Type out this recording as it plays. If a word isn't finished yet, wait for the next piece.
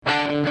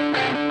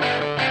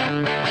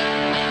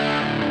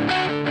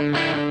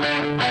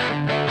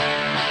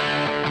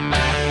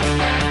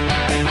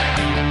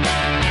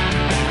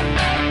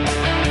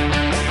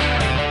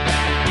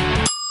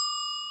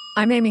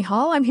I'm Amy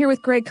Hall. I'm here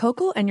with Greg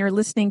Kokel, and you're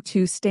listening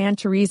to Stand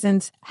to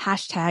Reason's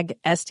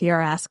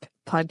 #STRask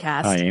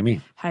podcast. Hi, Amy.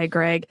 Hi,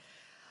 Greg.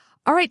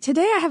 All right,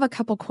 today I have a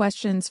couple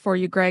questions for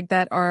you, Greg,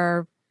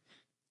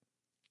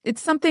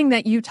 it's something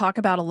that you talk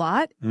about a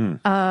lot.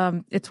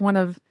 It's one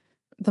of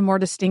the more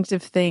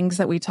distinctive things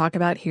that we talk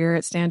about here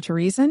at Stand to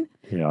Reason.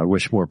 Yeah, I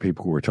wish more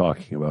people were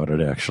talking about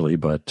it, actually,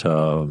 but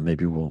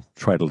maybe we'll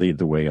try to lead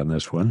the way on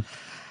this one.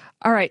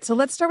 All right, so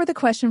let's start with a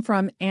question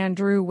from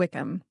Andrew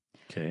Wickham.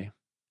 Okay.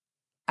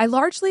 I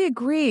largely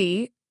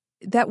agree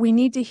that we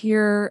need to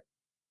hear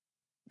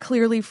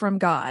clearly from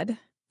God,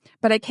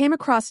 but I came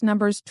across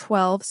Numbers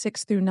 12,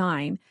 6 through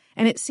 9,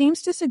 and it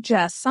seems to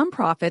suggest some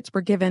prophets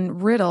were given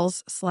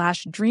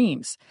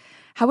riddles/dreams.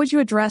 How would you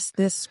address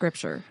this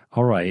scripture?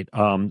 All right.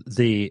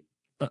 The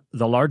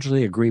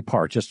largely agree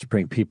part, just to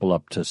bring people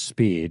up to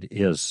speed,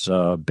 is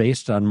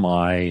based on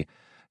my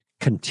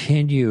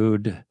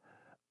continued,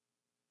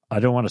 I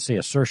don't want to say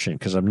assertion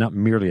because I'm not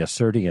merely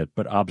asserting it,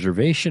 but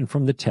observation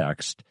from the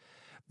text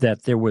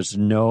that there was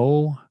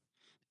no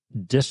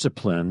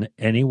discipline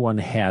anyone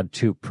had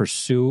to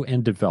pursue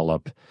and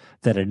develop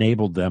that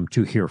enabled them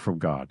to hear from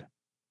God.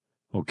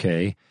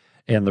 Okay?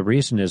 And the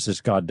reason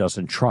is God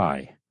doesn't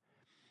try.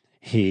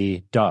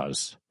 He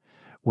does.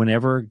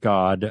 Whenever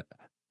God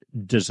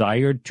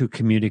desired to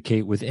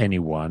communicate with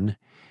anyone,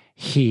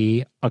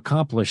 he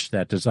accomplished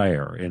that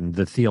desire. And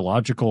the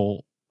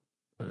theological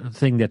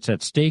thing that's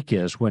at stake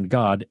is when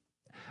God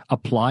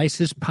applies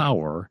his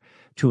power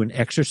to an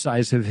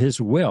exercise of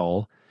his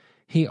will,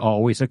 he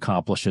always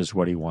accomplishes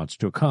what he wants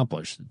to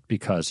accomplish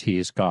because he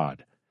is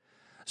God.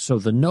 So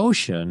the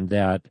notion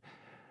that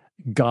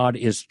God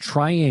is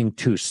trying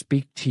to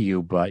speak to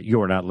you, but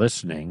you're not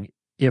listening,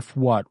 if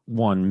what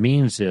one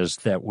means is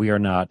that we are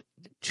not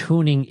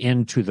tuning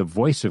into the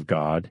voice of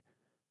God,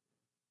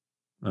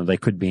 they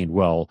could mean,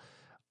 well,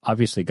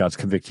 obviously God's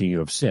convicting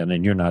you of sin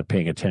and you're not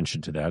paying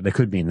attention to that. They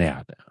could mean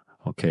that.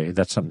 Okay,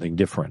 that's something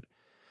different.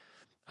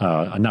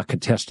 I'm not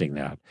contesting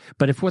that.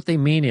 But if what they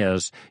mean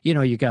is,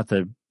 you got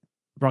the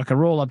rock and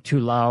roll up too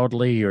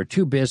loudly, you're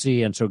too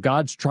busy, and so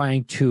God's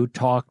trying to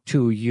talk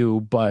to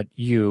you, but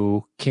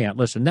you can't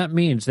listen, that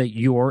means that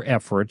your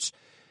efforts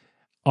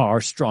are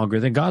stronger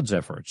than God's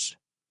efforts.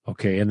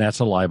 Okay, and that's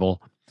a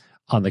libel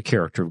on the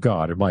character of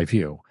God, in my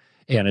view.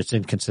 And it's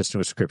inconsistent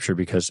with Scripture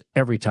because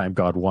every time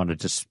God wanted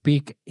to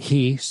speak,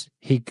 he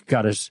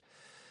got his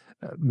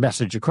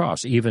message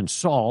across. Even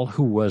Saul,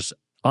 who was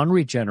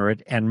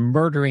unregenerate and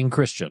murdering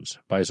Christians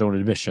by his own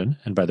admission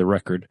and by the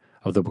record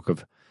of the book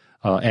of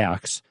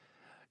Acts,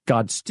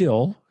 God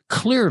still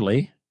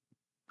clearly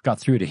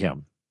got through to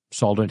him.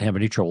 Saul didn't have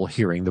any trouble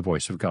hearing the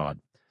voice of God.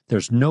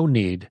 There's no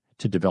need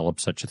to develop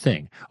such a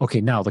thing.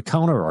 Okay, now the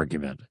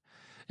counter-argument.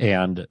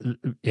 And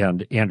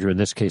Andrew, in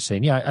this case,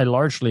 saying, I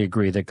largely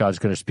agree that God's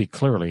going to speak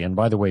clearly. And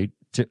by the way,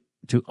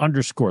 to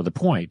underscore the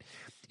point,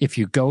 if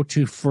you go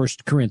to 1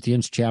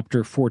 Corinthians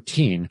chapter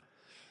 14,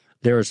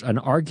 there's an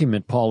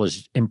argument Paul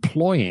is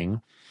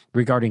employing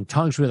regarding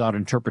tongues without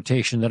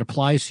interpretation that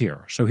applies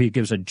here. So he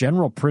gives a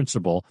general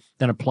principle,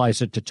 then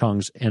applies it to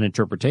tongues and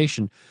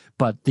interpretation.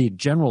 But the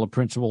general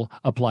principle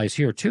applies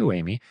here too,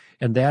 Amy,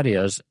 and that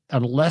is,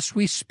 unless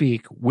we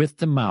speak with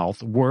the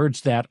mouth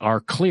words that are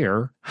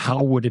clear,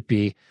 how would it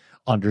be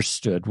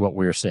understood what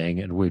we're saying,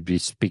 and we'd be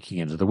speaking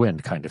into the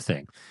wind kind of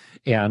thing.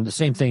 And the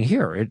same thing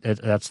here.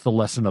 That's the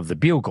lesson of the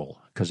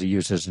bugle, because he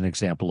uses an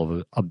example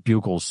of a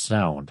bugle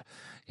sound.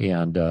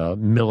 And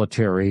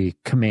military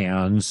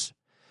commands,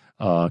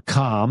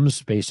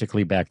 comms,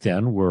 basically back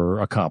then, were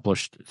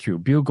accomplished through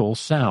bugle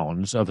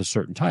sounds of a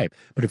certain type.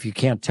 But if you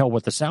can't tell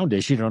what the sound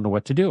is, you don't know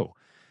what to do.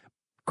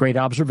 Great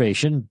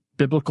observation,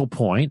 biblical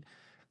point.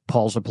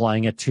 Paul's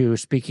applying it to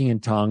speaking in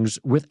tongues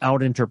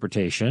without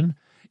interpretation.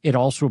 It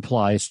also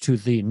applies to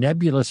the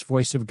nebulous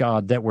voice of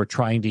God that we're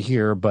trying to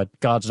hear, but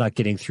God's not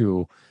getting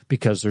through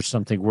because there's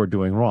something we're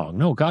doing wrong.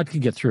 No, God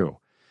can get through.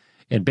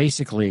 And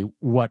basically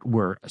what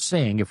we're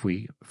saying, if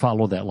we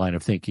follow that line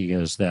of thinking,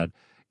 is that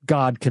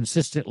God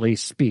consistently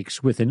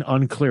speaks with an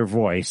unclear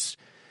voice,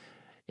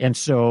 and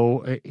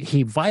so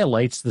he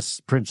violates this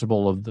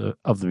principle of the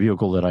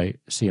bugle that I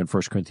see in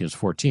 1 Corinthians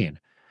 14.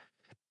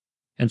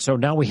 And so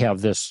now we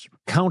have this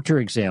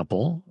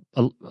counterexample,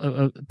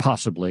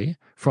 possibly,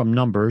 from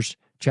Numbers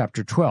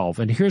chapter 12.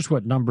 And here's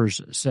what Numbers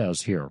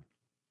says here.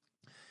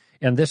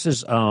 And this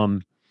is,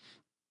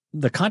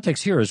 the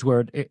context here is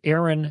where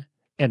Aaron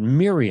and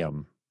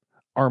Miriam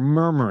are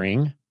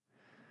murmuring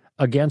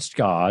against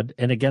God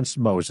and against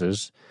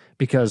Moses,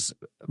 because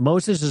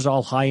Moses is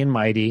all high and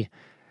mighty,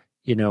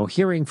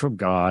 hearing from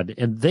God,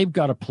 and they've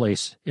got a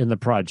place in the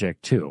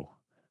project too.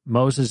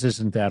 Moses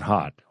isn't that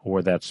hot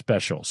or that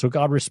special. So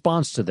God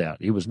responds to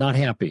that. He was not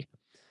happy.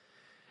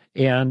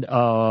 And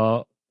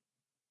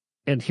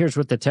here's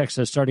what the text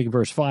says, starting in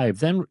verse 5.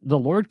 Then the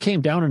Lord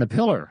came down in a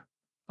pillar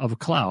of a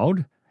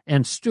cloud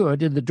and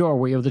stood in the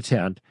doorway of the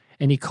tent,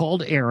 and he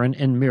called Aaron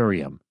and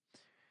Miriam.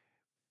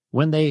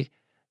 When they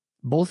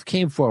both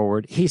came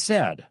forward, he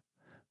said,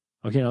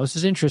 okay, now this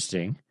is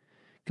interesting,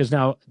 because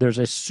now there's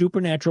a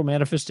supernatural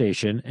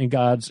manifestation, and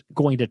God's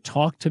going to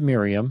talk to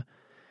Miriam,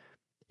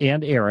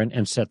 and Aaron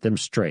and set them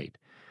straight.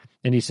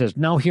 And he says,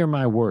 now hear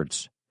my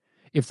words.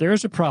 If there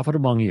is a prophet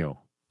among you,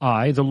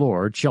 I, the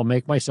Lord, shall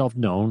make myself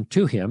known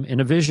to him in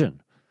a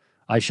vision.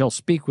 I shall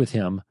speak with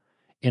him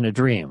in a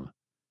dream.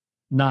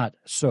 Not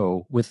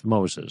so with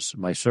Moses,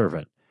 my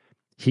servant.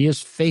 He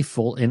is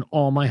faithful in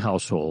all my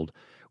household.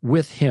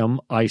 With him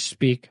I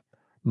speak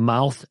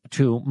mouth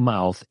to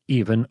mouth,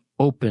 even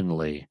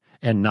openly,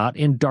 and not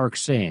in dark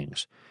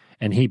sayings.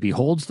 And he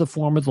beholds the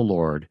form of the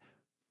Lord.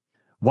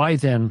 Why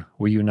then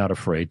were you not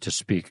afraid to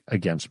speak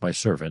against my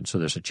servant? So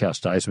there's a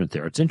chastisement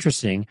there. It's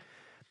interesting.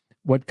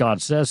 What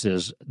God says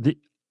is,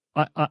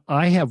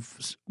 I have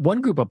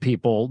one group of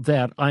people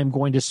that I'm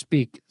going to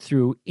speak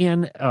through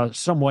in a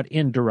somewhat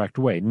indirect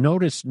way.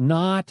 Notice,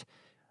 not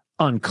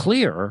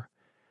unclear,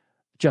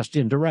 just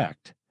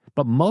indirect.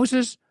 But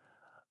Moses,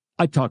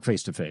 I talk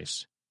face to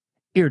face,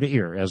 ear to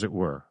ear, as it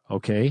were,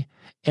 okay?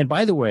 And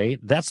by the way,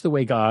 that's the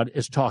way God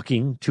is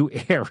talking to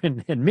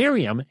Aaron and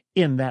Miriam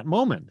in that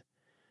moment.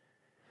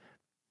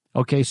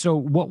 Okay, so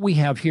what we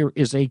have here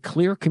is a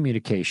clear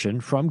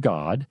communication from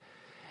God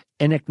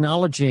and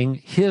acknowledging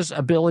his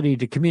ability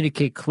to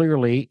communicate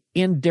clearly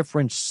in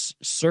different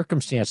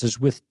circumstances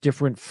with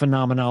different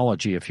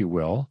phenomenology, if you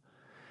will.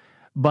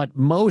 But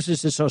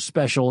Moses is so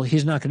special,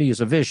 he's not going to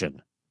use a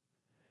vision.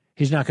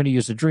 He's not going to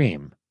use a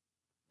dream.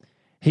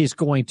 He's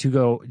going to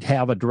go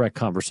have a direct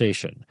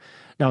conversation.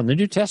 Now, in the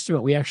New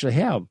Testament, we actually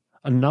have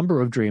a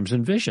number of dreams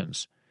and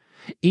visions.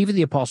 Even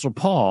the Apostle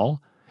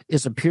Paul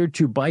is appeared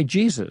to by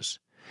Jesus.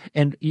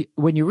 And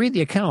when you read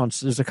the accounts,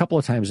 there's a couple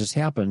of times this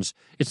happens.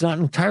 It's not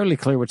entirely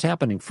clear what's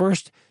happening.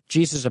 First,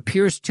 Jesus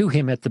appears to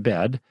him at the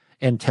bed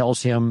and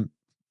tells him,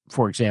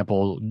 for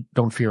example,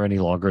 don't fear any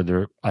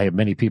longer. I have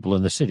many people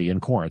in the city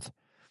in Corinth.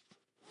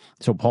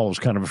 So Paul was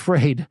kind of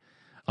afraid,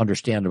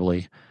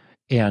 understandably,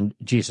 and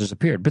Jesus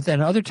appeared. But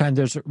then other times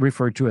there's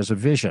referred to as a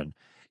vision.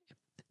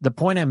 The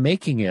point I'm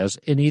making is,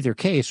 in either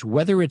case,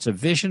 whether it's a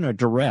vision or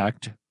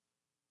direct,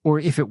 or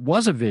if it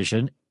was a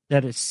vision,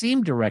 that it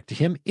seemed direct to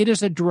him, it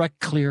is a direct,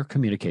 clear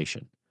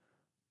communication.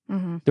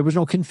 Mm-hmm. There was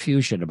no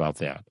confusion about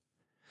that.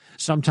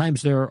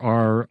 Sometimes there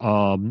are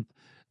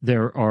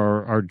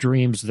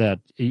dreams that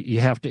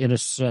you have to, in a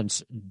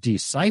sense,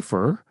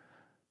 decipher.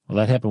 Well,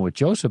 that happened with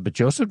Joseph, but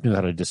Joseph knew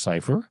how to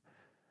decipher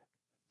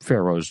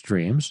Pharaoh's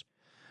dreams.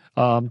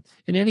 In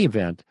any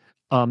event,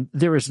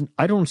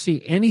 I don't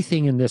see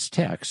anything in this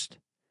text.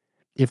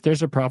 If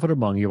there's a prophet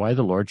among you, I,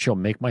 the Lord, shall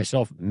make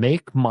myself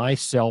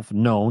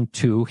known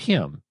to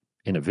him.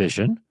 In a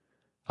vision,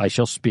 I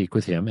shall speak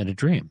with him in a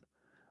dream.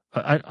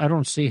 I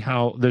don't see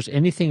how there's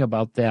anything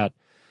about that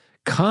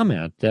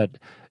comment that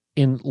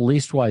in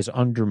leastwise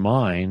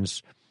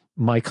undermines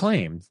my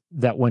claim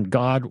that when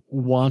God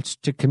wants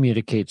to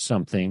communicate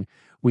something,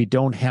 we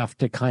don't have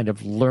to kind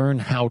of learn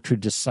how to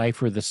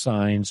decipher the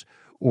signs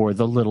or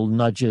the little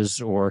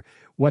nudges or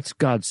what's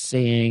God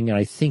saying, and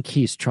I think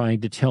he's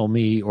trying to tell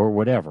me or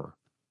whatever.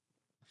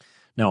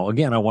 Now,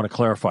 again, I want to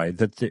clarify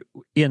that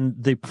in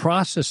the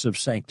process of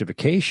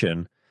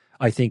sanctification,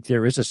 I think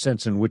there is a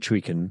sense in which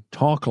we can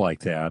talk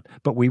like that,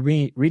 but we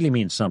really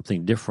mean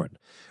something different.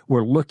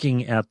 We're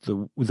looking at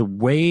the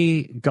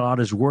way God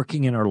is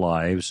working in our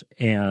lives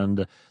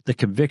and the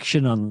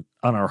conviction on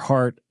our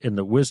heart and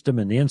the wisdom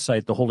and the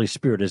insight the Holy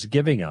Spirit is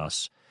giving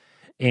us.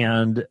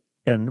 And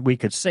we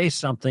could say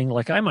something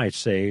like, I might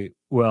say,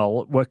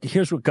 well,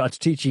 here's what God's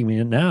teaching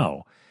me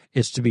now.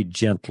 Is to be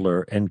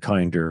gentler and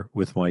kinder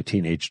with my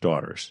teenage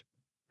daughters.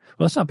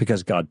 Well, it's not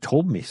because God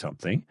told me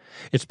something.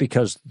 It's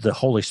because the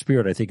Holy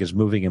Spirit, I think, is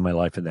moving in my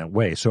life in that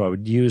way. So I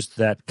would use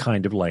that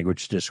kind of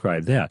language to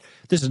describe that.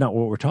 This is not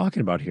what we're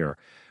talking about here.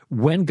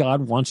 When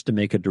God wants to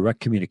make a direct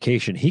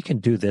communication, he can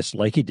do this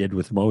like he did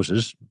with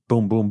Moses.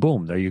 Boom, boom,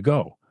 boom. There you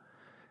go.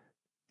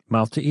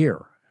 Mouth to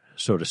ear,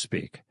 so to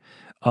speak.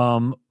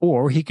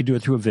 Or he could do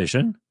it through a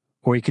vision,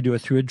 or he could do it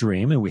through a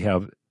dream, and we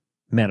have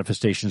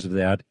manifestations of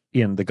that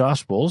in the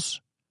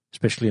Gospels,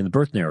 especially in the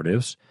birth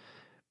narratives,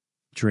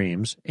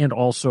 dreams, and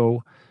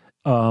also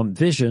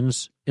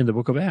visions in the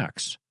book of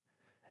Acts.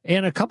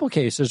 And a couple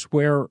cases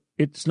where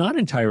it's not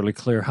entirely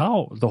clear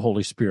how the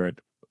Holy Spirit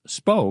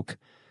spoke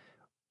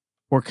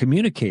or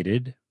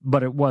communicated,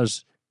 but it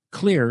was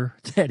clear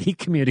that he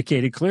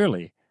communicated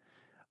clearly.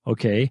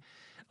 Okay?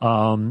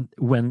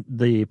 When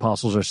the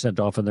apostles are sent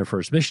off on their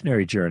first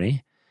missionary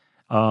journey,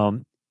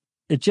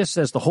 it just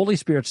says the Holy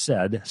Spirit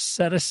said,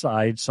 set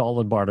aside Saul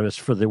and Barnabas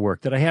for the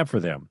work that I have for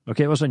them.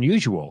 Okay, it was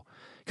unusual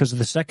because of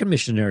the second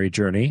missionary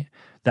journey,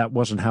 that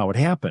wasn't how it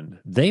happened.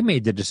 They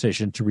made the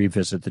decision to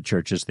revisit the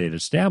churches they'd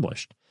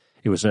established.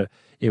 It was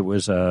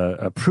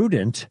a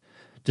prudent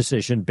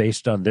decision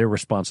based on their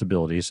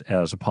responsibilities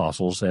as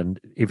apostles and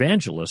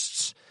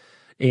evangelists.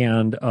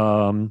 And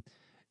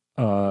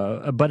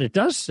but it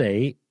does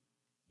say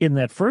in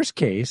that first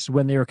case,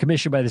 when they were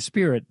commissioned by the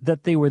Spirit,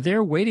 that they were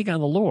there waiting on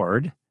the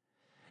Lord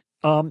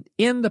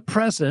in the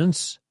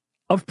presence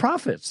of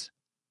prophets.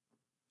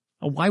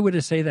 Why would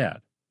it say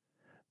that?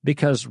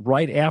 Because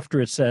right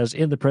after it says,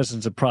 in the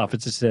presence of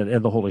prophets, it said,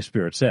 and the Holy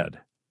Spirit said.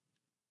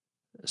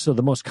 So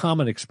the most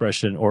common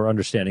expression or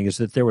understanding is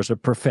that there was a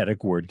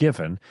prophetic word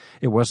given.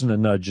 It wasn't a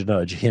nudge,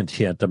 nudge, hint,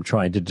 hint. I'm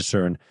trying to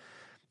discern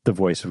the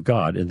voice of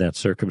God in that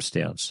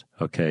circumstance.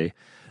 Okay.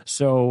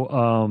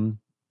 So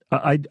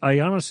I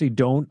honestly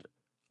don't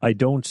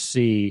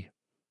see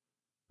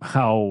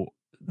how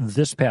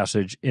this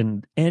passage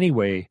in any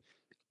way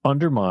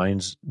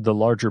undermines the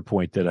larger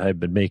point that I've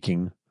been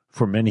making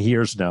for many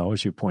years now,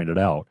 as you pointed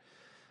out,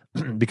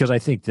 because I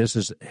think there's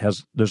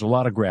a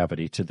lot of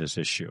gravity to this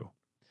issue.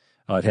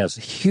 It has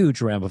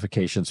huge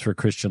ramifications for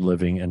Christian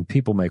living, and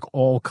people make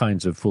all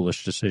kinds of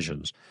foolish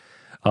decisions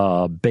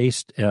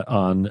based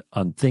on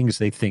things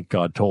they think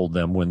God told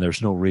them when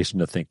there's no reason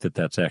to think that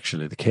that's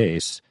actually the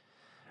case.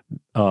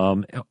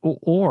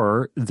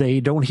 Or they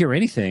don't hear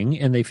anything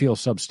and they feel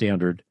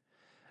substandard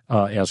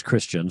as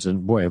Christians.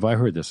 And boy, have I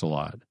heard this a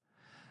lot.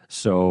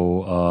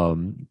 So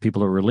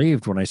people are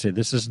relieved when I say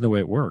this isn't the way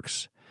it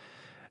works.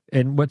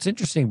 And what's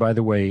interesting, by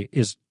the way,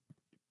 is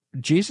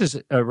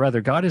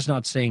God is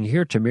not saying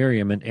here to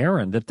Miriam and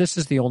Aaron that this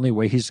is the only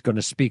way he's going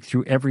to speak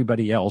through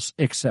everybody else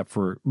except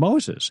for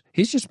Moses.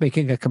 He's just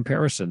making a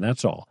comparison,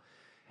 that's all.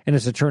 And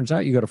as it turns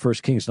out, you go to 1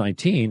 Kings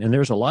 19, and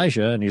there's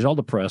Elijah, and he's all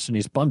depressed, and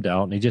he's bummed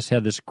out, and he just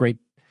had this great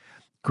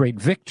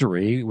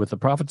victory with the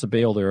prophets of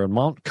Baal there on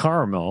Mount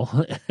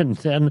Carmel, and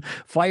then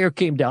fire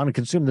came down and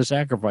consumed the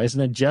sacrifice,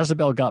 and then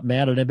Jezebel got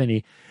mad at him,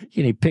 and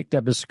he picked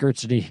up his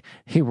skirts, and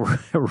he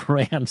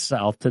ran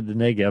south to the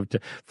Negev,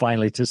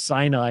 finally to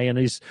Sinai, and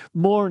he's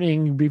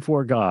mourning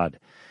before God.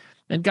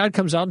 And God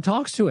comes out and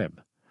talks to him.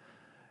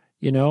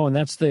 And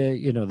that's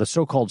the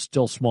so-called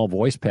still small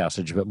voice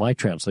passage, but my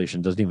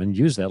translation doesn't even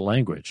use that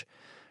language.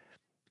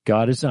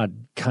 God is not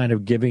kind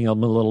of giving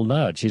him a little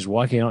nudge. He's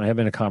walking out and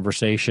having a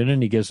conversation,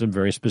 and he gives them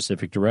very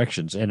specific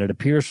directions. And it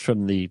appears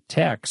from the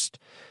text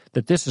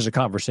that this is a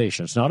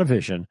conversation. It's not a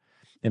vision,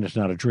 and it's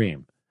not a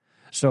dream.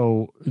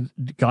 So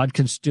God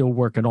can still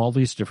work in all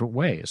these different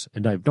ways,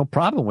 and I have no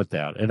problem with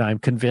that. And I'm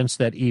convinced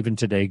that even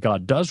today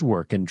God does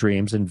work in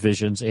dreams and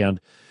visions and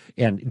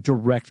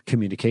direct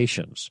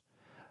communications.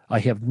 I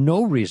have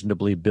no reason to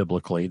believe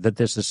biblically that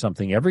this is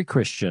something every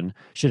Christian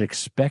should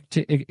expect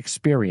to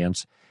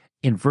experience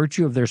in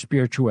virtue of their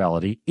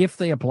spirituality if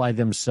they apply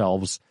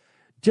themselves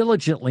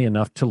diligently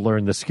enough to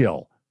learn the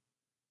skill,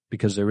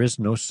 because there is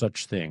no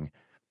such thing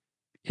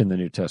in the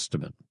New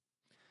Testament.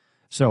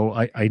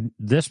 So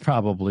this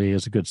probably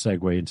is a good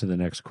segue into the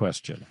next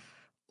question.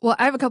 Well,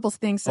 I have a couple of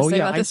things to say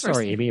about this. I'm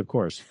sorry, Amy, of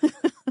course.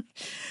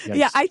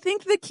 Yeah, I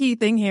think the key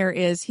thing here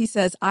is he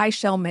says, I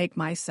shall make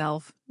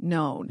myself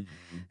known.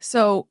 Mm-hmm.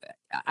 So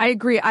I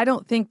agree. I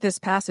don't think this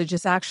passage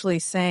is actually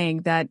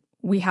saying that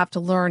we have to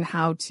learn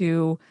how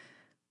to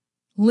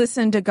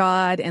listen to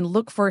God and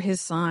look for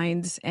his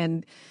signs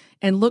and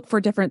look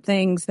for different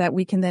things that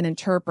we can then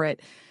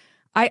interpret.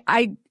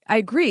 I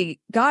agree.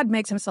 God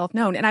makes himself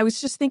known. And I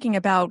was just thinking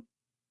about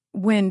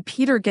when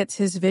Peter gets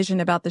his vision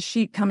about the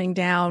sheet coming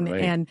down,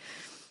 right,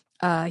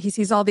 and he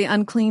sees all the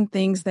unclean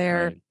things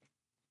there. Right.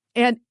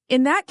 And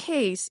in that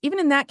case,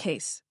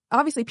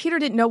 obviously Peter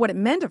didn't know what it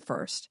meant at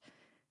first,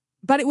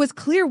 but it was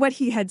clear what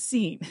he had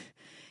seen.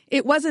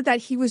 It wasn't that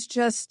he was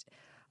just,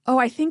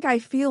 I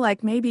feel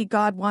like maybe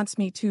God wants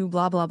me to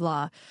blah, blah,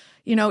 blah.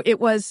 It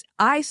was,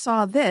 I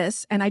saw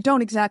this and I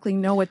don't exactly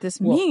know what this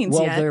means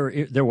yet.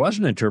 There was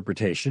an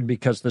interpretation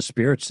because the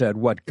Spirit said,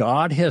 what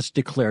God has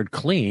declared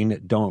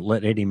clean, don't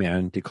let any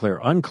man declare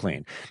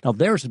unclean. Now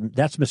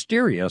that's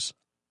mysterious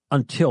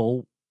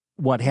until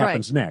what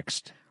happens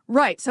next.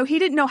 Right. So he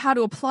didn't know how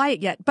to apply it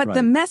yet, but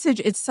the message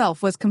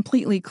itself was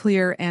completely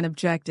clear and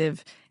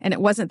objective. And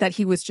it wasn't that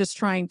he was just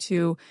trying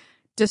to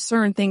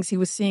discern things he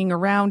was seeing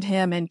around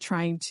him and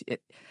trying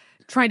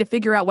to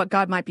figure out what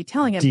God might be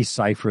telling him.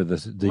 Decipher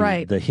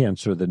the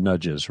hints or the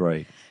nudges,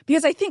 right?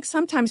 Because I think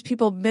sometimes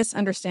people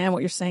misunderstand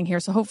what you're saying here.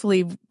 So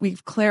hopefully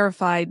we've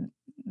clarified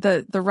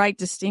the right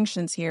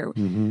distinctions here.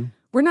 Mm-hmm.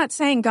 We're not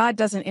saying God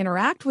doesn't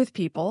interact with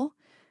people.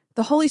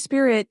 The Holy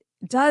Spirit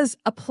does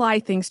apply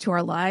things to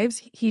our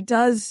lives. He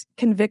does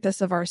convict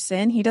us of our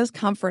sin. He does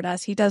comfort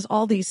us. He does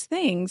all these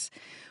things.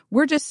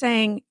 We're just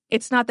saying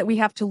it's not that we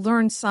have to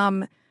learn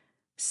some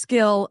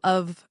skill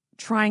of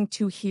trying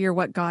to hear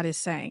what God is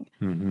saying.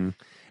 Mm-hmm.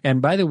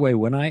 And by the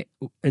way,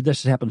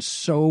 this has happened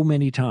so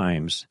many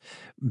times,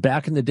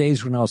 back in the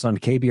days when I was on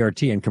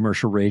KBRT and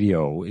commercial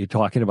radio,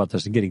 talking about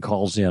this and getting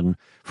calls in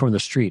from the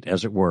street,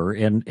 as it were.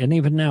 And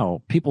even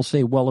now, people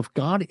say, well, if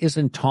God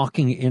isn't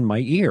talking in my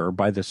ear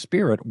by the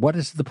Spirit, what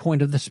is the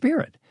point of the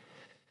Spirit?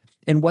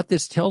 And what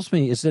this tells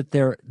me is that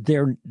their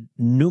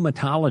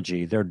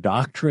pneumatology, their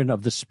doctrine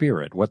of the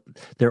Spirit, what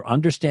their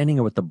understanding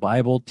of what the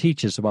Bible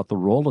teaches about the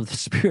role of the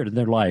Spirit in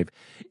their life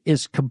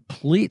is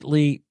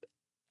completely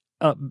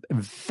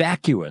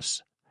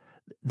vacuous.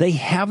 They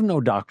have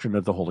no doctrine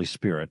of the Holy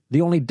Spirit. The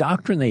only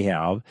doctrine they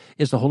have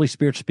is the Holy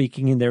Spirit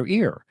speaking in their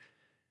ear.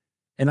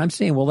 And I'm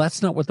saying, well,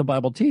 that's not what the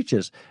Bible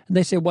teaches. And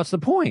they say, what's the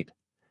point?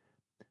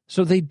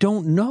 So they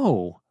don't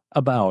know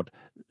about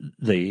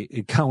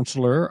the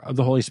counselor of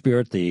the Holy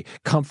Spirit, the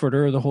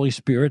comforter of the Holy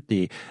Spirit,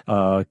 the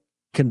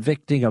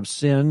convicting of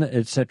sin,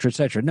 et cetera, et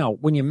cetera. Now,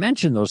 when you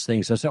mention those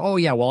things, I say, oh,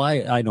 yeah, well,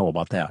 I know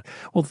about that.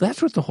 Well,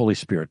 that's what the Holy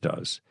Spirit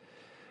does.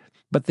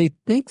 But they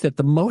think that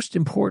the most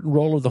important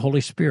role of the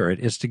Holy Spirit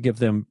is to give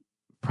them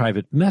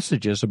private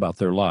messages about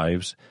their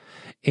lives,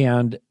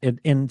 and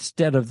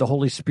instead of the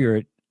Holy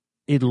Spirit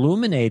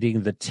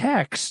illuminating the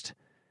text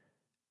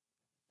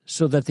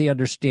so that they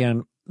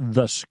understand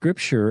the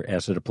Scripture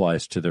as it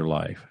applies to their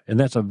life. And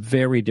that's a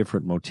very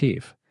different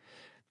motif.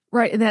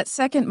 Right. And that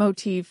second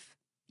motif,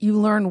 you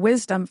learn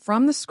wisdom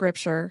from the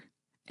Scripture,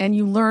 and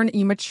you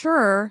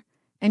mature,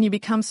 and you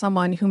become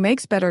someone who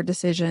makes better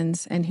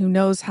decisions and who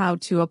knows how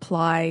to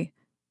apply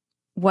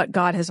what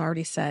God has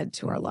already said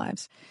to our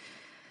lives.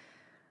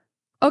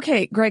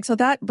 Okay, Greg, so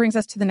that brings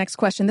us to the next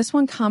question. This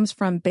one comes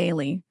from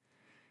Bailey.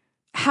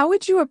 How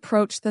would you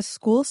approach the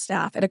school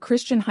staff at a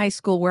Christian high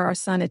school where our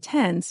son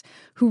attends,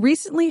 who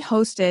recently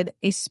hosted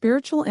a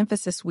spiritual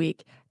emphasis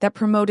week that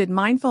promoted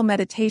mindful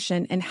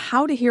meditation and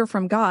how to hear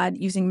from God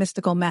using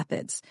mystical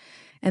methods?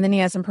 And then he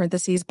has in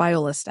parentheses,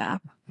 Biola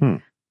staff.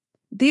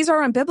 These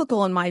are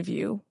unbiblical in my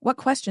view. What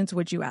questions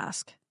would you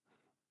ask?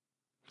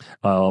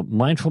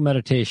 Mindful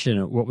meditation,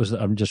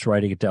 I'm just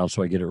writing it down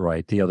so I get it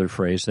right. The other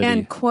phrase.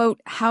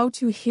 Quote, how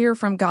to hear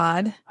from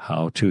God.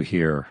 How to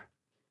hear.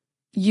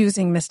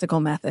 Using mystical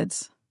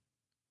methods.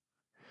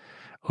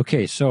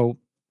 Okay, so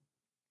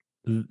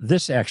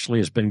this actually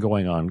has been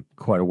going on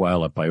quite a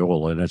while at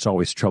Biola, and it's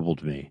always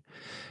troubled me.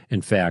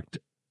 In fact,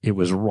 it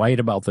was right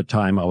about the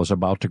time I was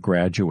about to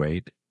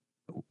graduate,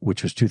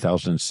 which was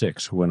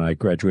 2006, when I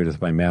graduated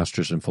with my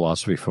master's in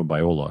philosophy from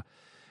Biola,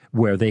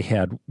 where they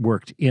had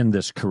worked in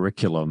this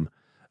curriculum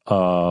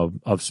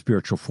of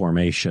spiritual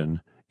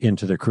formation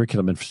into the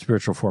curriculum of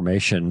spiritual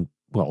formation.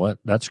 Well,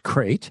 that's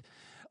great,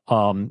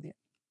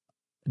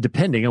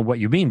 depending on what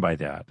you mean by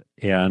that.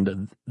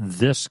 And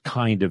this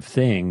kind of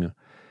thing,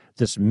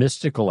 this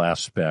mystical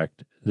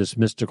aspect, this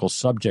mystical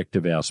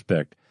subjective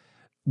aspect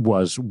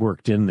was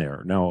worked in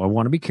there. Now, I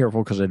want to be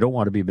careful because I don't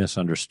want to be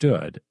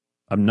misunderstood.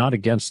 I'm not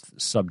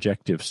against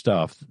subjective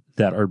stuff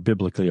that are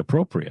biblically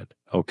appropriate,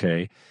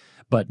 okay?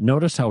 But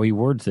notice how he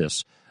words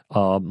this.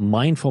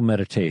 Mindful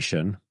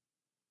meditation,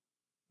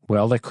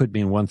 well, that could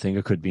mean one thing,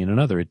 it could mean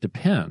another. It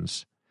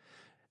depends.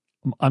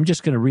 I'm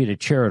just going to read it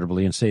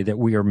charitably and say that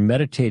we are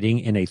meditating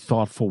in a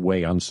thoughtful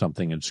way on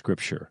something in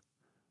Scripture,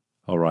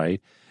 all right,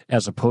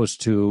 as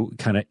opposed to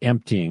kind of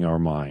emptying our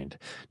mind.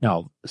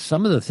 Now,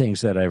 some of the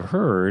things that I've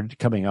heard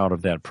coming out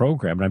of that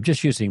program, and I'm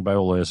just using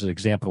Biola as an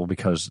example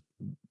because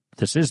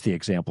this is the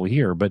example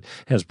here, but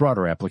has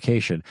broader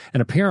application.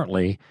 And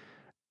apparently,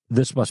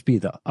 this must be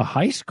a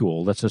high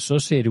school that's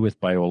associated with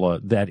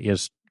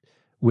Biola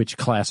which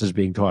class is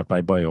being taught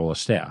by Biola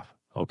staff.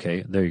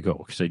 Okay, there you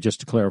go. So just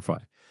to clarify.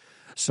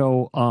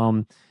 So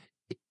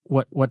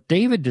what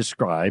David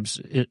describes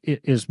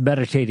is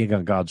meditating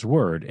on God's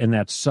word, and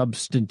that's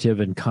substantive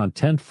and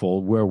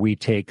contentful, where we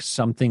take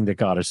something that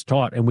God has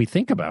taught and we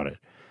think about it.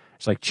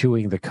 It's like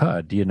chewing the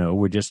cud,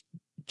 we're just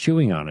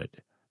chewing on it.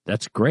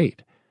 That's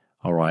great,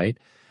 all right?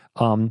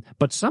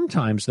 But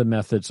sometimes the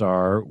methods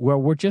are,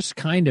 we're just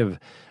kind of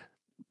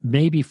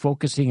maybe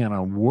focusing on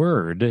a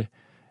word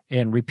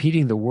and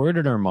repeating the word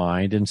in our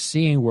mind and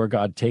seeing where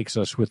God takes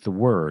us with the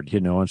word,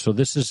 and so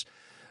this is,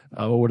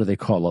 what do they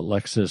call it?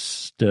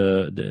 Lexis,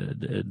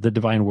 the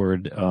divine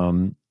word.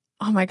 Oh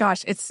my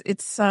gosh, it's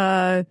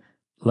Lexis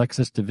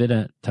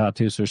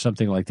Divinitatis or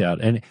something like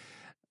that. And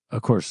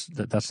of course,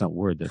 that's not a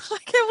word. That's I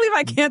can't believe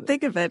I can't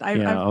think of it.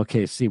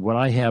 Okay. See, what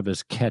I have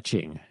is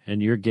catching,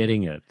 and you're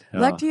getting it.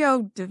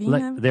 Lectio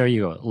Divina. There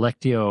you go.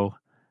 Lectio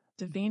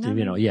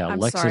Divina. Yeah. I'm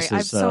Lexis sorry.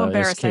 I'm so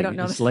embarrassed. I don't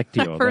know. It's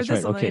Lectio. I've heard That's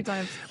this right. so many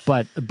times.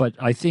 But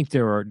I think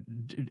there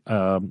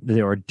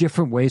are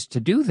different ways to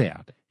do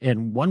that,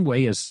 and one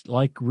way is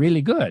like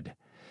really good,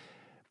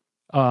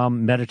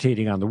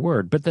 meditating on the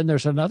word. But then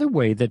there's another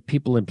way that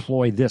people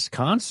employ this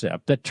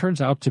concept that turns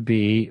out to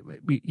be,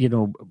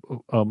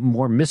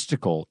 more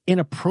mystical,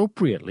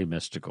 inappropriately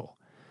mystical.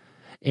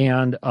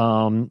 And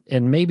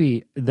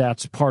maybe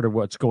that's part of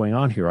what's going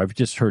on here. I've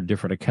just heard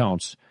different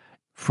accounts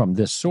from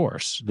this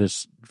source,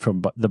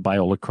 from the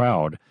Biola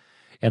crowd.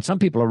 And some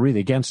people are really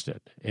against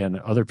it, and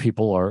other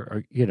people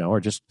are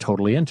just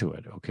totally into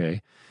it,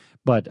 okay?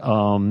 But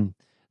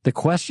the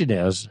question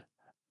is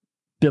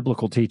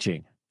biblical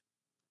teaching.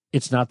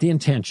 It's not the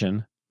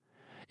intention.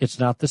 It's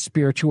not the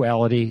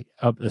spirituality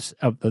of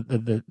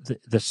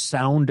the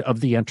sound of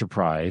the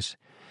enterprise.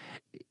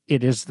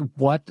 It is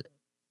what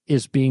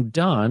is being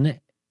done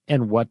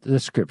and what the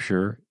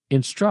Scripture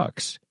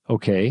instructs,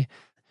 okay?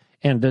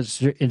 And the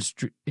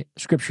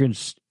Scripture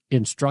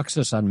instructs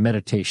us on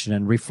meditation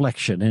and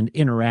reflection and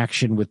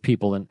interaction with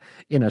people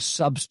in a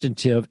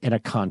substantive and a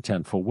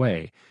contentful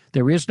way.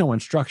 There is no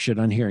instruction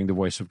on hearing the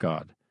voice of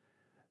God.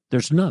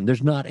 There's none.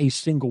 There's not a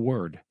single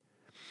word.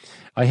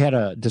 I had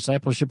a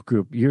discipleship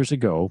group years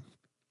ago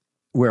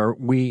where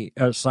we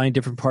assigned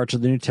different parts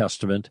of the New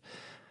Testament,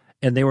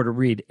 and they were to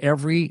read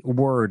every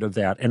word of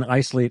that and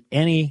isolate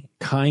any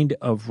kind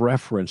of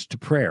reference to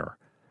prayer.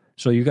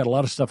 So you got a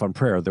lot of stuff on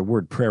prayer. The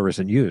word prayer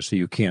isn't used, so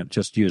you can't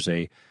just use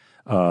a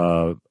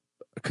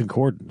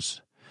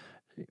concordance.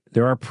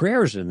 There are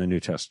prayers in the New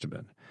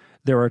Testament.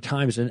 There are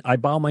times, and I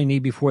bow my knee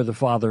before the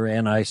Father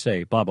and I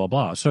say, blah, blah,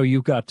 blah. So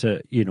you've got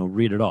to,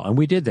 read it all. And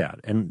we did that.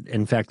 And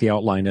in fact, the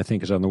outline, I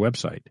think, is on the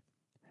website.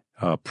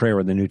 Prayer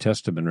in the New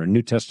Testament, or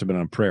New Testament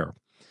on Prayer,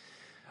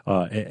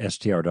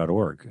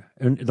 str.org.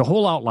 And the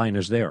whole outline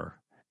is there.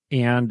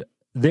 And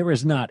there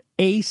is not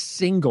a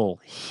single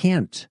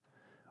hint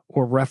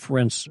or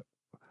reference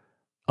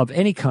of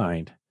any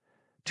kind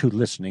to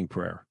listening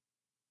prayer.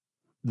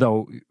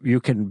 Though you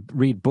can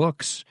read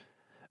books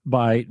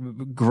by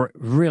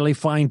really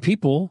fine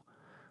people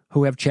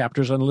who have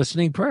chapters on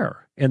listening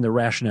prayer. And the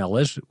rationale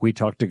is we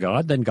talk to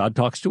God, then God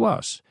talks to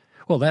us.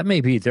 Well, that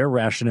may be their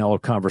rationale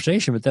of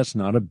conversation, but that's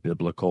not a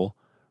biblical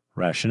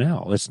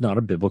rationale. It's not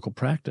a biblical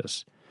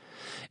practice.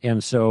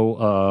 And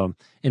so,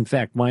 in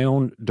fact, my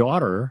own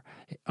daughter,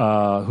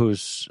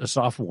 who's a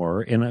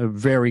sophomore in a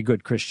very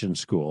good Christian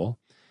school,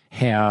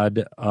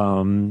 had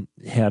an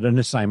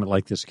assignment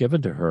like this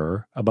given to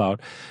her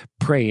about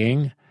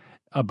praying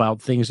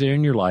about things that are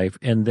in your life,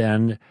 and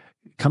then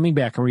coming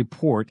back and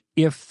report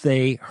if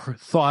they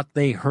thought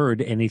they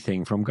heard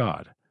anything from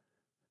God.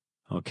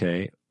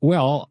 Okay.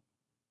 Well,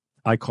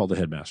 I called the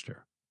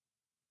headmaster.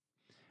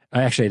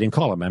 I didn't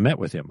call him. I met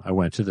with him. I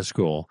went to the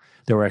school.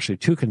 There were actually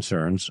two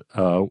concerns.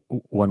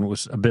 One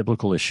was a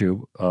biblical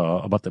issue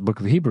about the book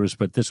of Hebrews,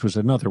 but this was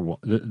another one,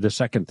 the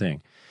second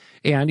thing.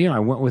 And, I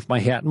went with my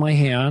hat in my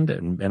hand,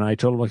 and I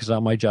told him it's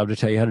not my job to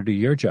tell you how to do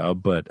your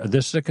job, but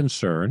this is a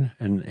concern,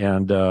 and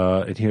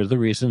here are the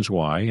reasons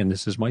why, and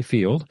this is my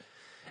field,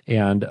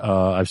 and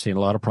I've seen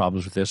a lot of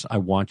problems with this. I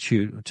want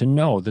you to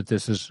know that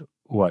this is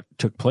what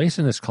took place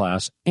in this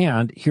class,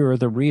 and here are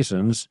the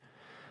reasons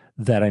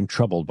that I'm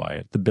troubled by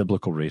it, the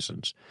biblical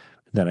reasons.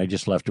 Then I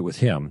just left it with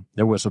him.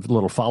 There was a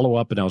little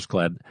follow-up, and I was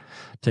glad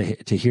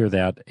to hear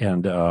that,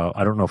 and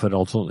I don't know if it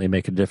ultimately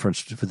make a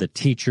difference for the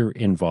teacher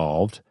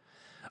involved,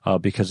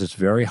 because it's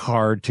very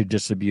hard to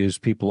disabuse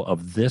people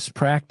of this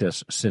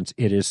practice since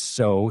it is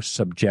so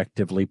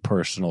subjectively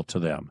personal to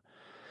them.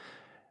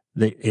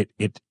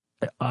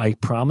 I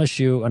promise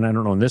you, and I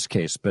don't know in this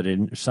case, but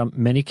in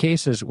many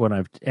cases when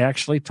I've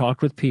actually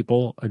talked with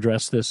people,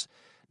 addressed this,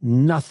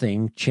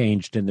 nothing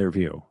changed in their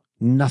view.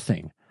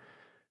 Nothing.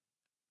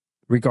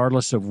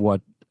 Regardless of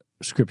what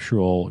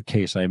scriptural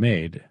case I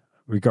made,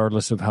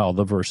 regardless of how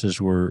the verses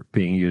were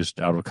being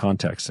used out of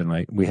context.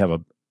 And we have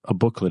a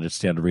booklet at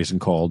Stand to Reason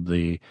called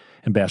The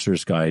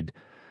Ambassador's Guide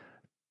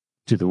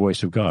to the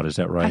Voice of God. Is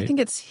that right? I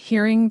think it's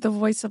Hearing the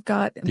Voice of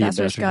God,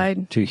 Ambassador's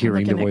Guide to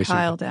Hearing the Voice of God.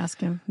 Kyle to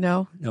ask him.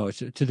 No, it's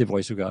to the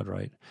Voice of God,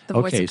 right? The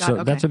Voice of God,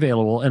 so that's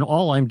available. And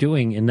all I'm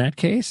doing in that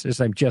case is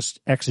I'm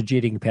just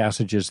exegeting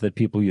passages that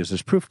people use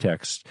as proof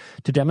text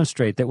to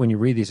demonstrate that when you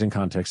read these in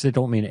context, they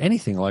don't mean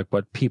anything like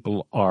what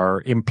people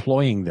are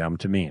employing them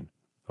to mean.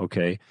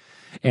 Okay?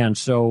 And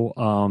so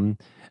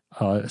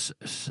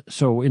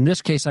so in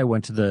this case, I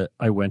went to the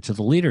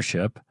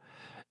leadership,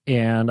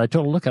 and I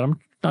told them, look, I'm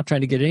not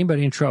trying to get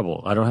anybody in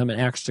trouble. I don't have an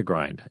axe to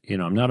grind.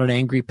 I'm not an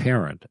angry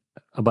parent,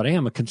 but I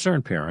am a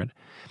concerned parent,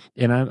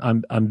 and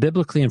I'm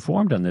biblically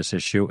informed on this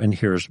issue. And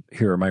here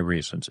are my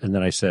reasons. And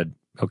then I said,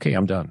 okay,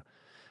 I'm done.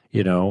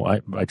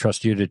 I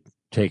trust you to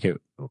take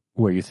it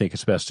where you think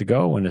it's best to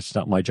go, and it's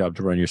not my job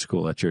to run your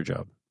school. That's your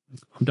job.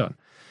 I'm done.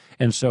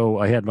 And so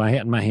I had my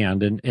hat in my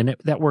hand, and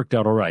that worked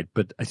out all right.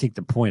 But I think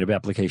the point of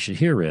application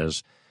here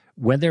is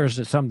when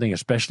there's something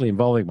especially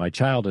involving my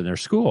child in their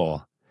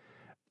school,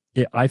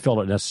 I felt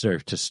it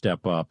necessary to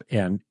step up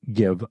and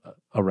give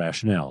a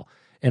rationale.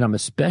 And I'm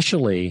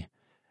especially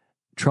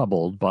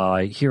troubled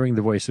by hearing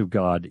the voice of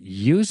God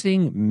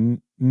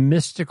using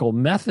mystical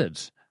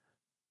methods.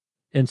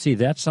 And see,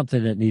 that's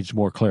something that needs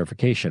more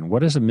clarification.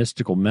 What is a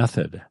mystical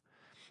method?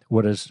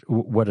 What is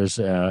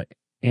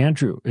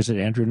Andrew? Is it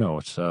Andrew? No,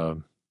 it's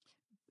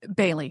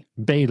Bailey.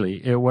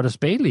 Bailey. What does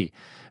Bailey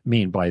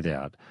mean by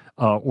that?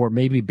 Or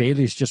maybe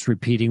Bailey's just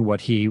repeating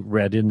what he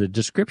read in the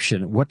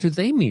description. What do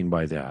they mean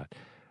by that?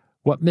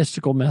 What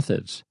mystical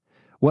methods?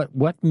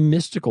 What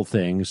mystical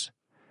things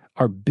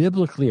are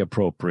biblically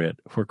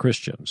appropriate for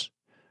Christians?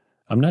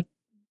 I'm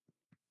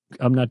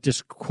not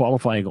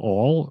disqualifying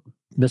all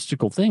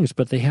mystical things,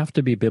 but they have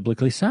to be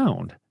biblically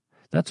sound.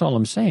 That's all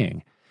I'm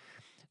saying.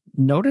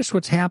 Notice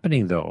what's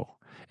happening, though,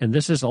 and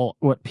this is all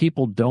what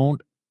people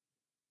don't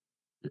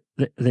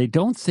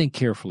think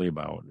carefully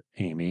about,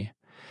 Amy.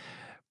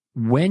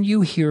 When you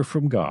hear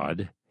from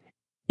God,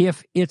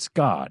 if it's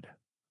God,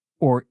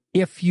 or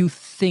if you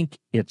think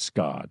it's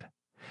God,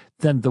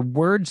 then the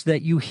words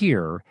that you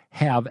hear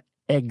have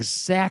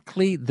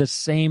exactly the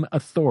same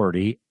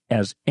authority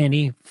as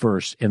any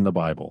verse in the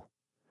Bible.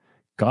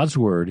 God's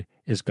word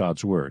is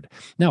God's word.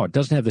 Now, it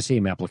doesn't have the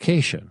same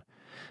application.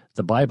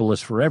 The Bible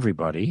is for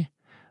everybody.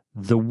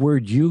 The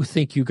word you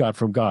think you got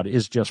from God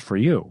is just for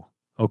you.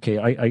 Okay,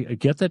 I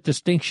get that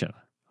distinction,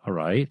 all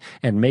right?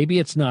 And maybe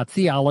it's not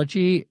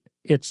theology,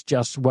 it's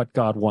just what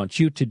God wants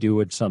you to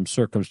do in some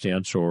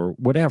circumstance or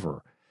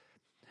whatever.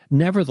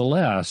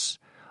 Nevertheless,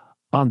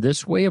 on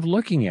this way of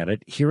looking at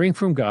it, hearing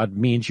from God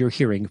means you're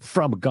hearing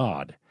from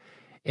God,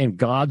 and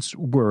God's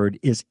word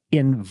is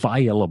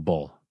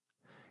inviolable.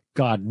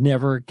 God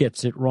never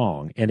gets it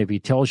wrong. And if he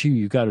tells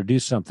you got to do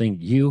something,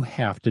 you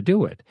have to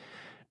do it.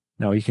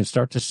 Now, you can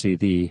start to see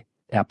the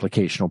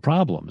applicational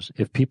problems.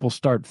 If people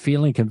start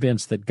feeling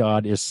convinced that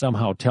God is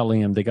somehow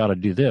telling them they got to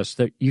do this,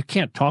 that you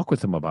can't talk with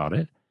them about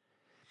it.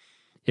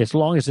 As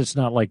long as it's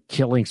not like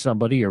killing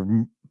somebody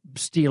or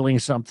stealing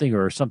something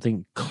or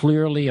something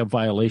clearly a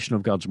violation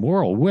of God's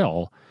moral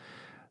will,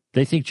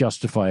 they think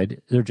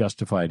they're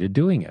justified in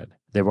doing it.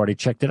 They've already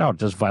checked it out. It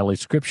does violate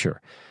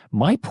Scripture.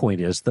 My point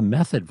is the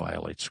method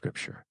violates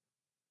Scripture.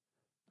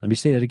 Let me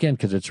say that again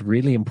because it's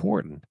really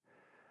important.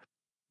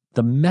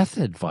 The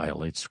method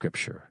violates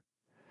Scripture.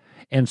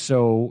 And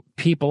so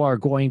people are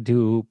going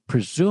to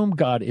presume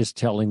God is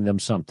telling them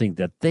something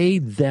that they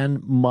then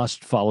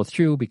must follow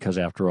through because,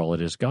 after all,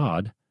 it is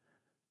God.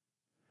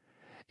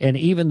 And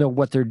even though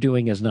what they're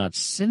doing is not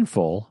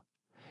sinful,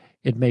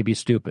 it may be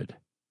stupid,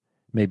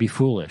 may be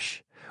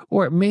foolish,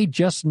 or it may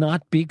just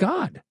not be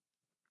God.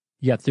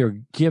 Yet they're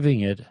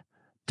giving it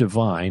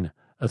divine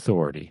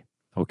authority.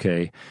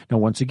 Okay? Now,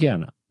 once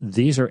again,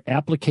 these are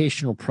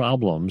applicational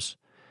problems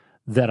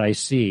that I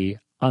see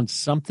on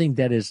something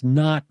that is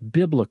not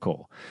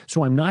biblical.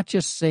 So I'm not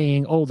just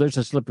saying, oh, there's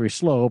a slippery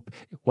slope,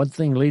 one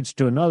thing leads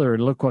to another,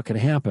 and look what can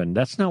happen.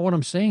 That's not what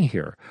I'm saying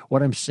here.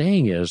 What I'm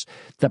saying is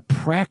the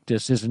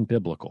practice isn't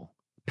biblical,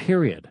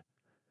 period.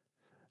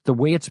 The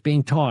way it's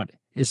being taught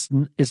is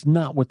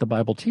not what the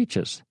Bible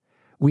teaches.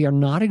 We are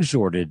not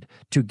exhorted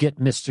to get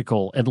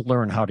mystical and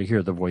learn how to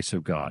hear the voice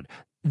of God.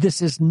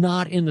 This is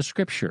not in the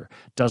Scripture.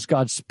 Does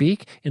God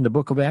speak in the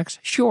book of Acts?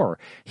 Sure.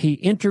 He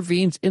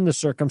intervenes in the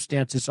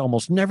circumstances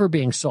almost never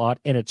being sought,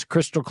 and it's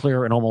crystal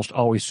clear and almost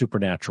always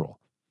supernatural.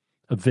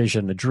 A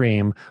vision, a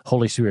dream,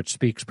 Holy Spirit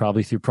speaks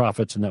probably through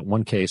prophets in that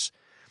one case.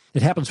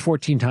 It happens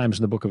 14 times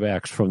in the book of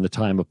Acts from the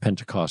time of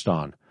Pentecost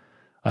on.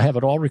 I have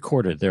it all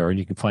recorded there, and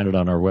you can find it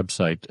on our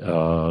website,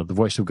 The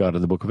Voice of God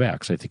in the Book of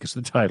Acts. I think is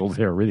the title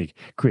there, really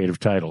creative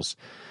titles.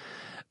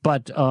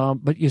 But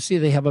you see,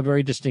 they have a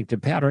very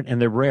distinctive pattern,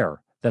 and they're rare.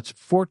 That's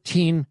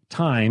 14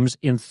 times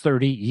in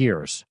 30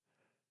 years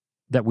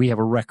that we have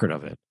a record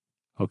of it,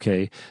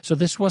 okay? So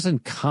this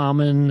wasn't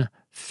common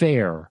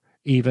fare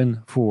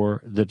even for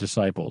the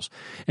disciples.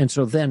 And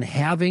so then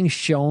having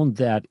shown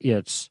that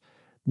it's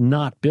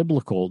not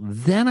biblical,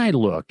 then I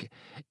look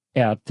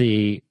at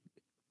the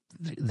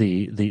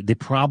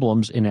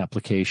problems in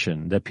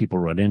application that people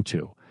run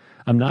into.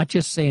 I'm not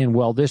just saying,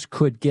 well, this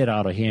could get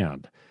out of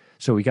hand,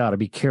 so we got to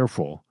be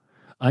careful.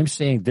 I'm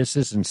saying this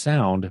isn't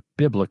sound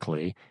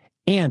biblically,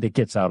 and it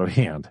gets out of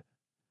hand.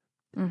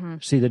 Mm-hmm.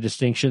 See the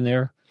distinction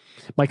there?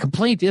 My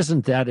complaint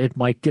isn't that it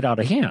might get out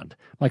of hand.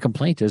 My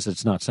complaint is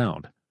it's not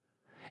sound.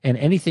 And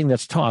anything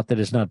that's taught that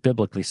is not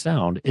biblically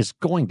sound is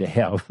going to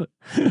have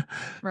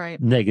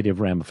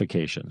negative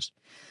ramifications.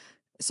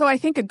 So I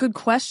think a good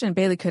question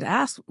Bailey could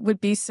ask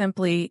would be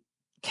simply,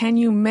 can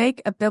you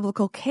make a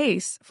biblical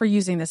case for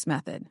using this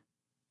method?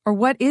 Or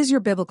what is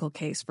your biblical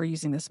case for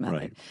using this method?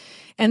 Right.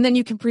 And then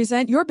you can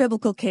present your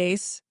biblical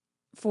case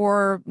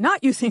for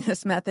not using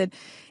this method.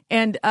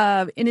 And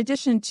in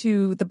addition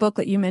to the book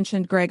that you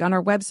mentioned, Greg, on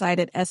our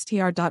website at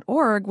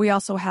str.org, we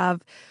also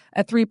have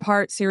a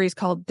 3-part series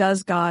called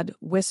Does God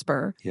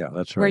Whisper? Yeah,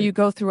 that's right. Where you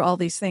go through all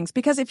these things.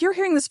 Because if you're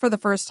hearing this for the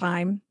first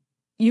time,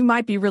 you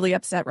might be really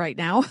upset right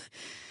now.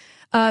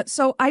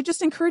 So I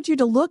just encourage you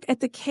to look at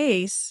the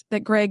case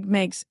that Greg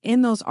makes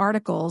in those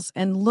articles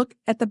and look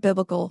at the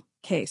biblical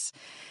case.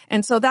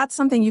 And so that's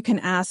something you can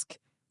ask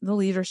the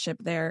leadership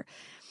there.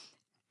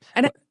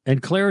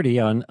 And clarity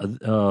on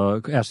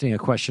asking a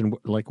question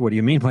like, what do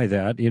you mean by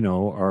that? You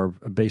know, our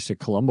basic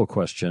Columbo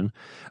question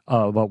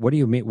about what do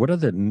you mean? What are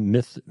the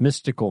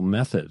mystical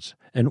methods?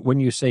 And when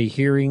you say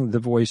hearing the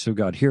voice of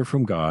God, hear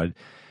from God,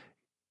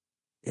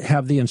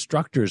 have the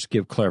instructors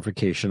give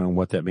clarification on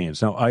what that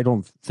means. Now, I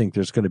don't think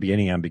there's going to be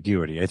any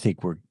ambiguity. I think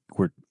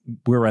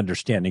we're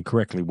understanding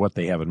correctly what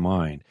they have in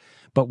mind.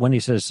 But when he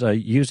says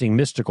using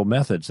mystical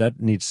methods, that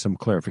needs some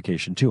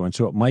clarification too. And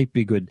so it might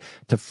be good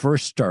to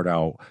first start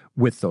out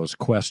with those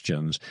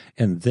questions.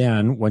 And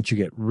then once you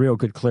get real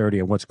good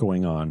clarity on what's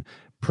going on,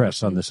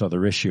 press on this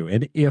other issue.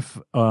 And if,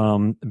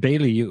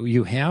 Bailey,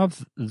 you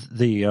have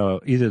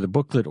the either the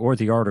booklet or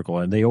the article,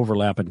 and they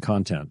overlap in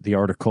content, the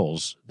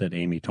articles that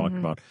Amy talked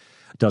about,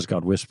 Does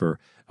God Whisper?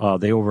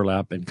 They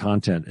overlap in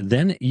content.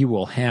 Then you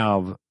will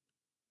have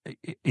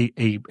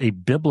a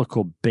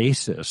biblical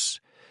basis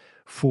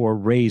for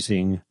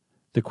raising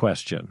the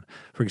question.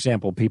 For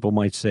example, people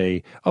might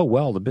say, oh,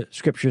 well, the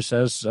Scripture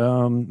says,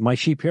 my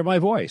sheep hear my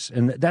voice.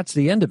 And that's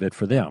the end of it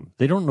for them.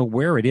 They don't know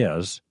where it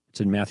is.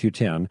 It's in Matthew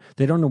 10.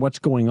 They don't know what's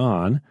going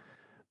on.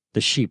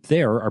 The sheep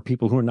there are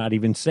people who are not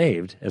even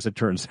saved, as it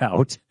turns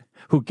out,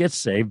 who get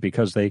saved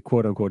because they,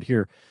 quote unquote,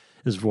 hear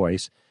his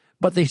voice.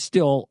 But they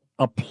still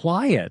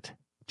apply it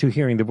to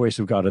hearing the voice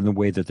of God in the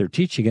way that they're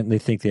teaching it, and they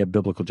think they have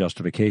biblical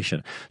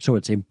justification. So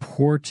it's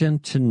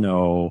important to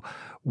know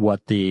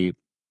what the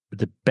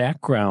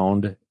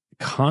background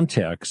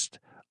context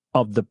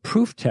of the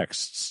proof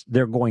texts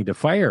they're going to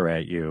fire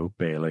at you,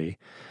 Bailey,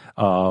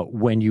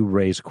 when you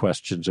raise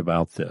questions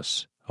about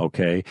this.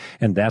 okay?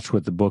 And that's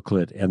what the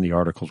booklet and the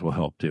articles will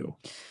help do.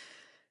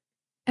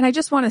 And I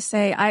just want to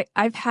say,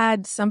 I've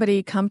had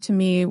somebody come to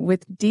me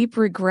with deep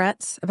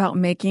regrets about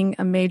making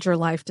a major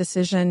life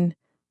decision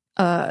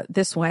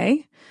this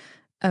way,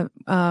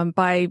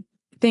 by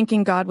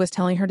thinking God was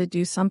telling her to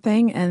do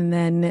something and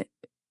then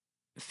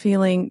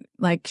feeling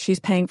like she's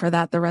paying for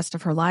that the rest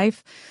of her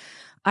life.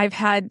 I've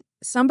had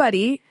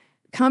somebody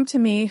come to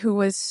me who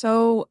was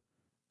so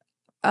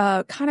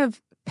kind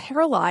of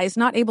paralyzed,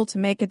 not able to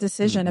make a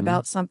decision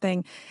about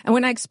something. And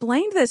when I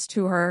explained this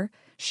to her,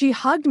 she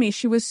hugged me.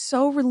 She was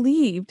so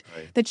relieved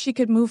that she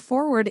could move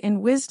forward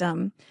in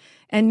wisdom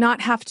and not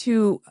have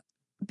to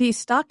be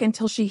stuck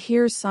until she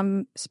hears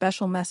some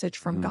special message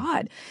from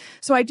God.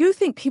 So I do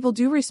think people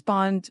do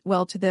respond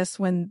well to this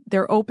when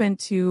they're open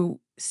to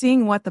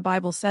seeing what the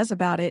Bible says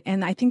about it.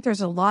 And I think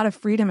there's a lot of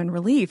freedom and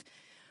relief.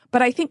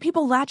 But I think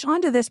people latch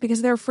onto this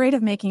because they're afraid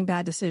of making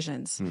bad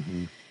decisions.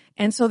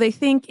 And so they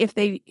think if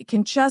they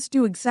can just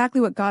do exactly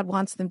what God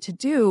wants them to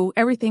do,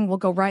 everything will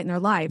go right in their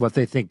life. What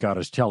they think God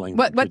is telling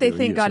them. What they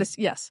think God is,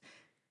 yes.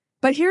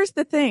 But here's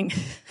the thing.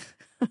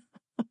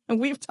 And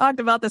we've talked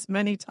about this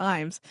many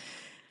times.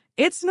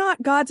 It's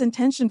not God's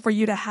intention for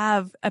you to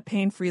have a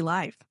pain-free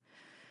life.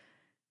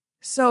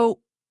 So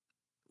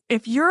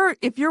if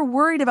you're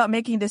worried about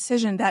making a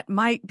decision that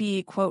might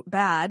be, quote,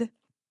 bad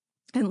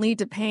and lead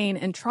to pain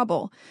and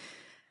trouble,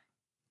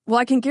 well,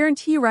 I can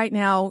guarantee you right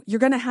now, you're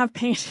going to have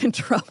pain and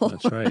trouble.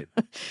 That's right.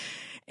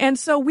 And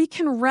so we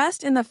can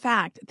rest in the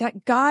fact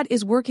that God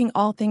is working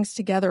all things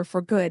together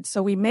for good.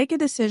 So we make a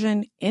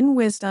decision in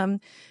wisdom,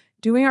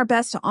 doing our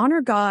best to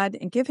honor God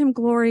and give him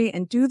glory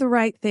and do the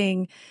right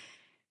thing.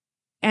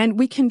 And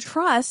we can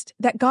trust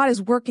that God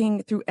is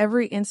working through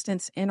every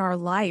instance in our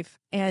life.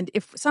 And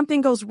if something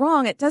goes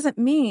wrong, it doesn't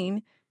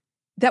mean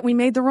that we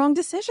made the wrong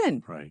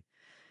decision. Right.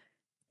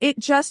 It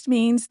just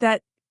means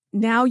that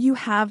now you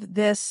have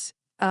this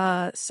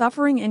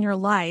suffering in your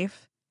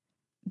life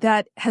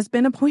that has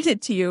been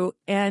appointed to you,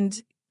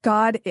 and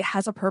God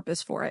has a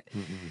purpose for it.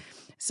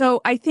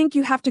 So I think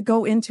you have to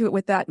go into it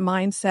with that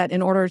mindset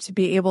in order to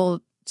be able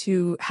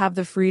to have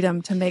the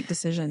freedom to make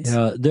decisions.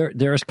 Yeah,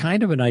 there's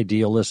kind of an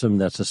idealism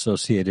that's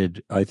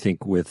associated, I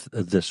think, with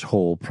this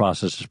whole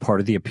process. As part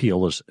of the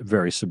appeal is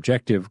very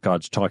subjective.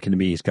 God's talking to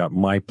me. He's got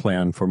my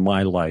plan for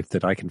my life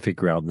that I can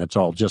figure out, and that's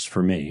all just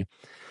for me.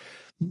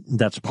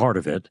 That's part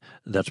of it.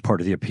 That's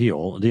part of the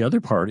appeal. The other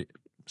part,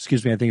 I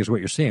think is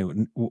what you're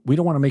saying. We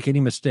don't want to make any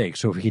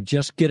mistakes. So if we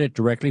just get it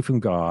directly from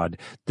God,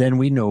 then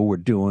we know we're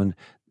doing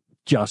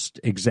just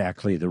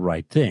exactly the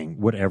right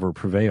thing, whatever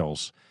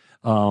prevails.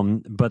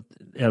 But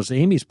as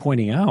Amy's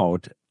pointing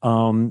out,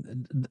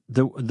 the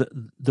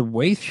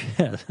way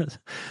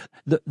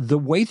the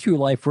way through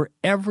life for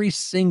every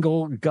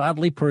single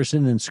godly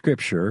person in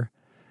Scripture,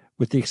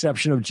 with the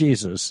exception of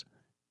Jesus,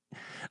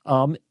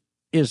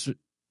 is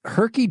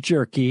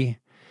herky-jerky,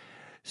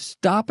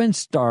 stop and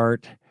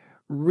start,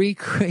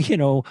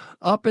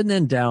 up and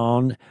then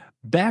down,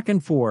 back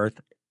and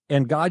forth,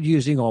 and God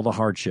using all the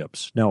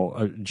hardships.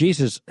 Now,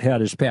 Jesus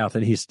had his path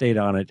and he stayed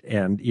on it,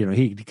 and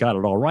he got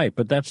it all right,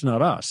 but that's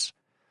not us.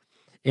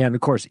 And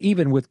of course,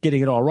 even with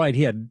getting it all right,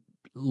 he had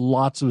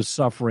lots of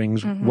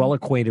sufferings, well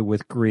acquainted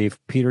with grief.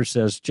 Peter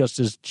says, just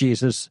as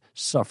Jesus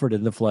suffered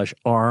in the flesh,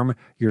 arm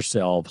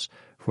yourselves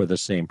for the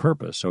same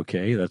purpose.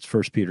 Okay, that's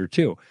 1 Peter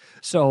 2.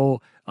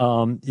 So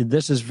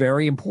this is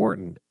very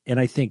important. And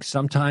I think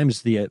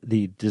sometimes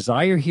the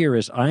desire here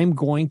is I'm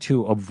going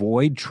to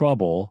avoid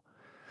trouble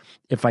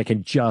if I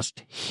can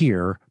just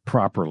hear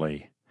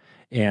properly.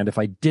 And if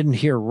I didn't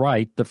hear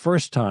right the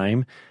first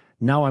time,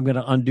 now I'm going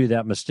to undo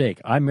that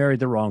mistake. I married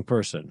the wrong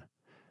person.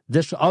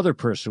 This other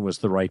person was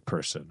the right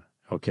person.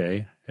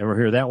 Okay? Ever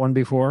hear that one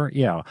before?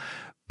 Yeah.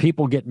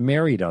 People get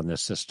married on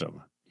this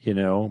system.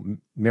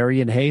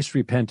 Marry in haste,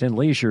 repent in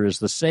leisure is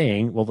the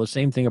saying. Well, the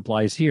same thing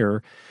applies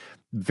here.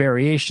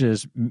 Variation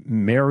is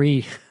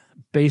marry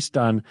based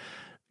on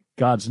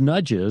God's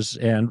nudges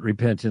and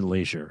repent in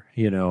leisure.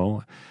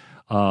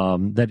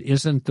 That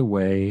isn't the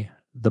way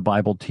the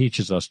Bible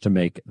teaches us to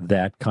make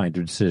that kind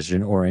of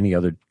decision, or any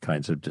other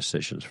kinds of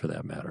decisions for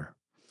that matter.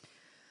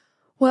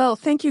 Well,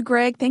 thank you,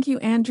 Greg. Thank you,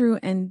 Andrew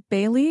and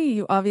Bailey.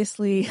 You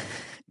obviously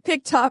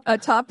picked a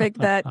topic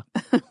that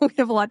we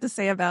have a lot to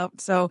say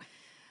about. So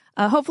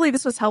hopefully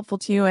this was helpful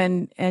to you,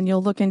 and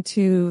you'll look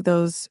into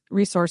those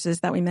resources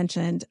that we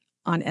mentioned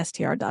on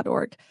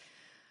str.org.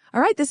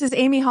 All right, this is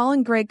Amy Hall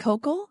and Greg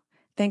Kokel.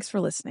 Thanks for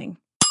listening.